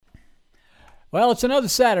Well, it's another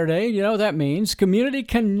Saturday. You know what that means. Community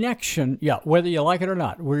connection. Yeah, whether you like it or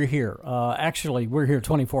not, we're here. Actually, we're here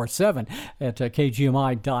 24/7 at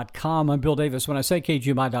KGMI.com. I'm Bill Davis. When I say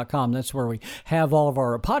KGMI.com, that's where we have all of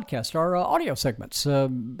our podcasts, our audio segments,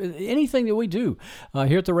 anything that we do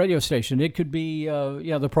here at the radio station. It could be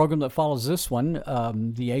the program that follows this one,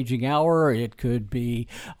 The Aging Hour. It could be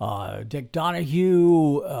Dick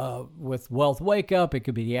Donahue with Wealth Wake Up. It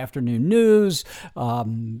could be the afternoon news.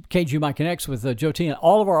 KGMI Connects with Joe T, and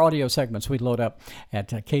all of our audio segments we load up at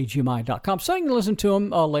KGMI.com. So you can listen to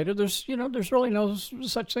them later. There's really no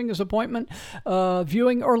such thing as appointment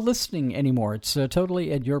viewing or listening anymore. It's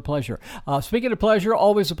totally at your pleasure. Speaking of pleasure,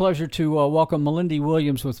 always a pleasure to welcome Melindy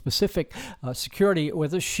Williams with Pacific Security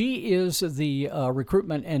with us. She is the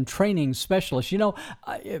recruitment and training specialist. You know,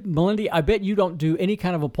 Melindy, I bet you don't do any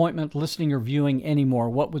kind of appointment listening or viewing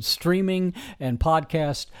anymore. What with streaming and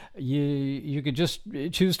podcast, you could just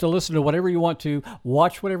choose to listen to whatever you want to,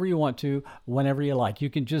 watch whatever you want to, whenever you like. You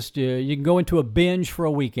can just you can go into a binge for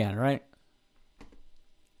a weekend, right?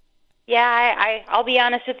 Yeah, I'll be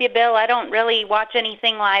honest with you, Bill. I don't really watch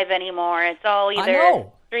anything live anymore. It's all either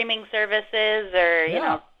streaming services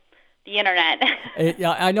or the internet.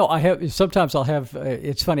 Yeah, I know. Sometimes I'll have.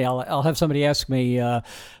 It's funny. I'll have somebody ask me.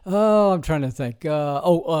 I'm trying to think.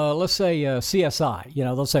 Let's say CSI. You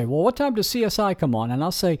know, they'll say, "Well, what time does CSI come on?" And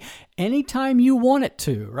I'll say, "Anytime you want it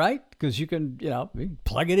to." Right? Because you can,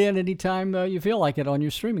 plug it in anytime you feel like it on your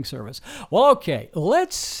streaming service. Well, okay.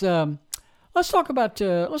 Let's talk about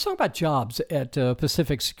jobs at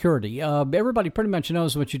Pacific Security. Everybody pretty much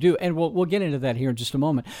knows what you do, and we'll get into that here in just a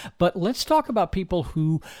moment. But let's talk about people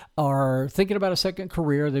who are thinking about a second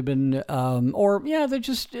career. They've been, they're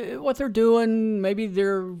just what they're doing. Maybe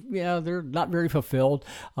they're not very fulfilled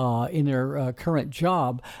in their current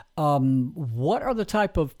job. What are the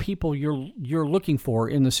type of people you're looking for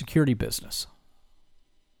in the security business?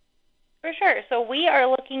 For sure. So we are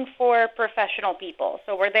looking for professional people.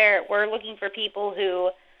 So we're looking for people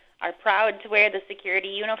who are proud to wear the security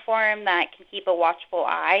uniform, that can keep a watchful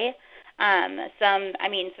eye. Some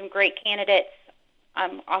great candidates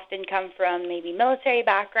often come from maybe military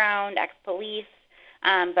background, ex-police,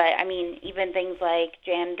 but even things like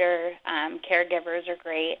janitor, caregivers are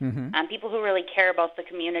great. Mm-hmm. People who really care about the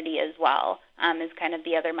community as well is kind of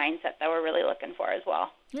the other mindset that we're really looking for as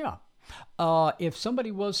well. Yeah. If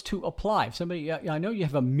somebody was to apply, I know you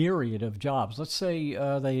have a myriad of jobs. Let's say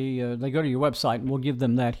they go to your website, and we'll give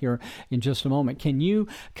them that here in just a moment. Can you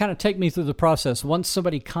kind of take me through the process? Once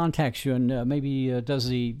somebody contacts you and maybe does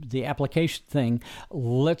the application thing,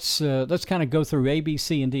 let's kind of go through A, B,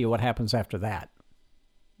 C, and D. What happens after that?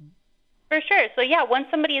 For sure. So once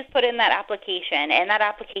somebody has put in that application, and that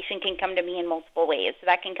application can come to me in multiple ways. So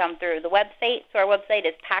that can come through the website. So our website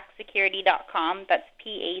is pacsecurity.com. That's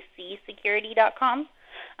PACsecurity.com.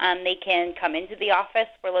 They can come into the office.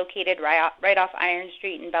 We're located right off Iron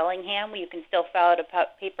Street in Bellingham. You can still fill out a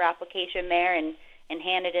paper application there and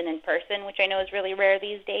hand it in person, which I know is really rare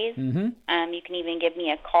these days. Mm-hmm. You can even give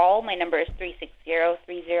me a call. My number is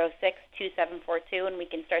 360-306-2742, and we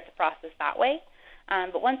can start the process that way.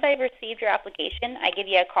 But once I've received your application, I give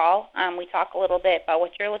you a call. We talk a little bit about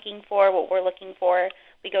what you're looking for, what we're looking for.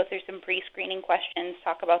 We go through some pre-screening questions,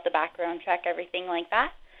 talk about the background check, everything like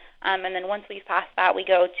that. And then once we've passed that, we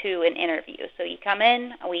go to an interview. So you come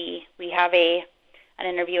in, we have an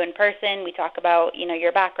interview in person. We talk about,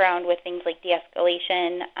 your background with things like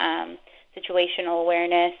de-escalation, situational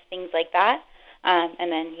awareness, things like that. And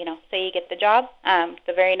then, say you get the job,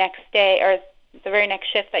 the very next day or the very next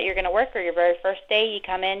shift that you're going to work, or your very first day, you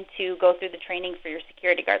come in to go through the training for your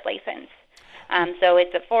security guard license. So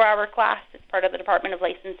it's a 4-hour class. It's part of the Department of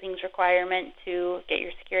Licensing's requirement to get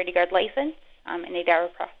your security guard license, an 8-hour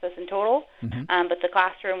process in total. Mm-hmm. But the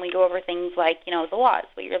classroom, we go over things like, the laws,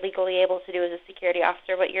 what you're legally able to do as a security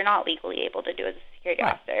officer, what you're not legally able to do as a security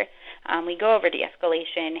officer. We go over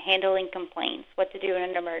de-escalation, handling complaints, what to do in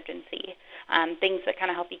an emergency, things that kind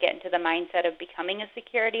of help you get into the mindset of becoming a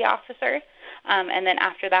security officer. And then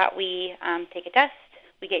after that, we take a test.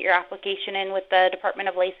 We get your application in with the Department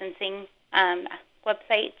of Licensing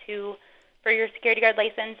website for your security guard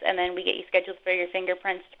license, and then we get you scheduled for your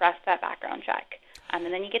fingerprints to pass that background check. And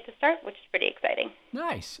then you get to start, which is pretty exciting.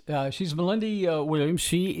 Nice. She's Melindy Williams.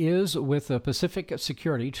 She is with Pacific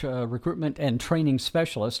Security, recruitment and training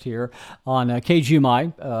specialist here on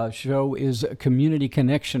KGMI. Show is Community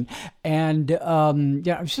Connection. And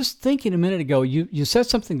I was just thinking a minute ago, you said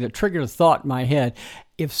something that triggered a thought in my head.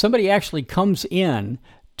 If somebody actually comes in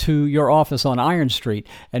to your office on Iron Street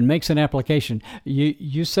and makes an application,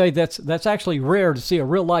 you say that's actually rare to see a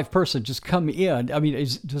real live person just come in. I mean,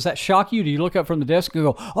 does that shock you? Do you look up from the desk and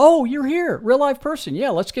go, "Oh, you're here, real live person? Yeah,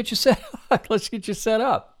 let's get you set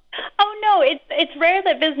up." Oh no, it's rare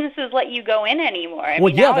that businesses let you go in anymore. I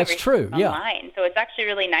Well, mean, yeah, now that's true. everything's online, so it's actually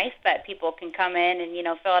really nice that people can come in and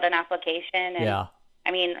fill out an application. And, Yeah.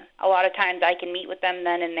 I mean, a lot of times I can meet with them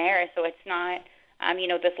then and there, so it's not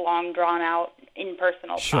this long drawn out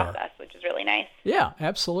impersonal process, which is really nice. Yeah,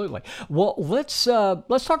 absolutely. Well, let's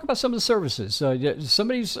talk about some of the services.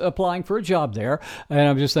 Somebody's applying for a job there, and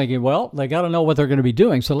I'm just thinking, well, they got to know what they're going to be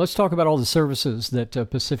doing. So let's talk about all the services that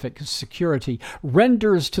Pacific Security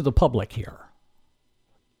renders to the public here.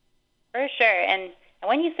 For sure. And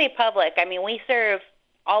when you say public, I mean, we serve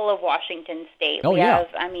all of Washington State. Oh, we yeah.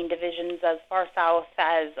 have, divisions as far south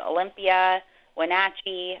as Olympia,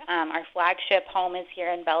 Wenatchee. Our flagship home is here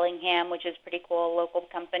in Bellingham, which is pretty cool, a local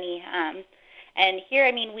company. And here,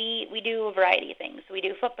 we do a variety of things. We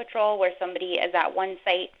do foot patrol, where somebody is at one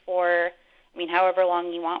site for, however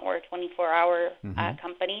long you want. We're a 24-hour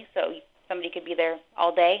company, so somebody could be there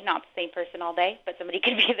all day, not the same person all day, but somebody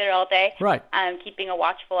could be there all day. Right. Keeping a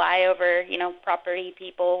watchful eye over, property,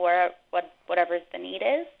 people, whatever the need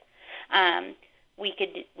is.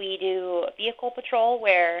 We do vehicle patrol,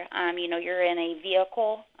 where you're in a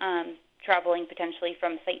vehicle traveling potentially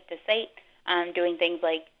from site to site, doing things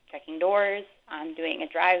like checking doors, doing a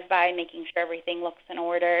drive-by, making sure everything looks in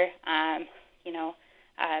order,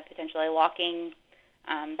 potentially locking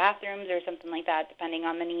bathrooms or something like that, depending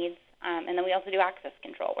on the needs. And then we also do access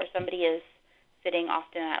control, where somebody is sitting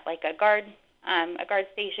often at like a guard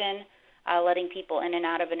station, letting people in and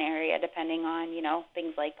out of an area, depending on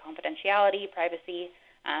things like confidentiality, privacy,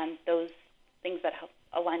 those things that help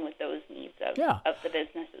align with those needs of the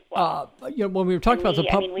business as well. When we were talking about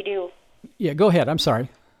we do. Yeah, go ahead. I'm sorry.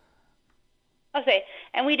 Okay,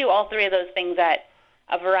 and we do all three of those things at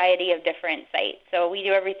a variety of different sites. So we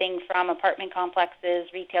do everything from apartment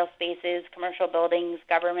complexes, retail spaces, commercial buildings,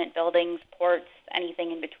 government buildings, ports,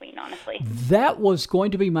 anything in between, honestly. That was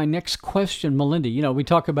going to be my next question, Melinda. We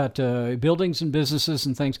talk about buildings and businesses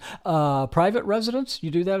and things. Private residents,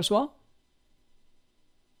 you do that as well?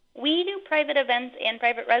 We do private events and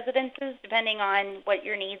private residences, depending on what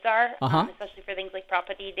your needs are, especially for things like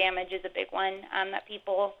property damage is a big one that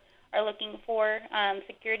people are looking for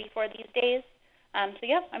security for these days.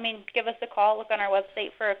 Give us a call, look on our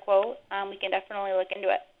website for a quote. We can definitely look into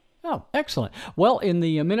it. Oh, excellent. Well, in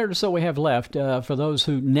the minute or so we have left, for those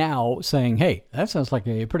who now saying, hey, that sounds like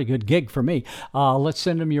a pretty good gig for me, let's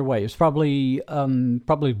send them your way. It's probably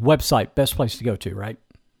website, best place to go to, right?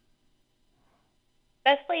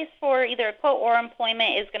 Best place for either a quote or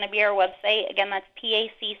employment is going to be our website. Again, that's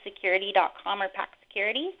pacsecurity.com or PAC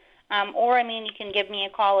Security. Or you can give me a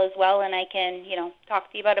call as well, and I can, talk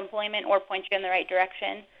to you about employment or point you in the right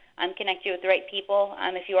direction, connect you with the right people.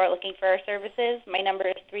 If you are looking for our services, my number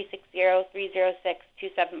is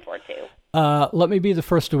 360-306-2742. Let me be the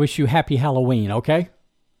first to wish you happy Halloween, okay?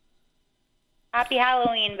 Happy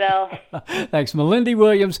Halloween, Bill. Thanks. Melinda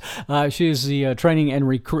Williams. She is the training and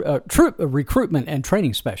recruitment and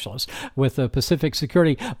training specialist with Pacific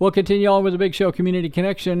Security. We'll continue on with the Big Show Community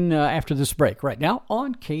Connection after this break, right now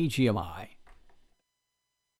on KGMI.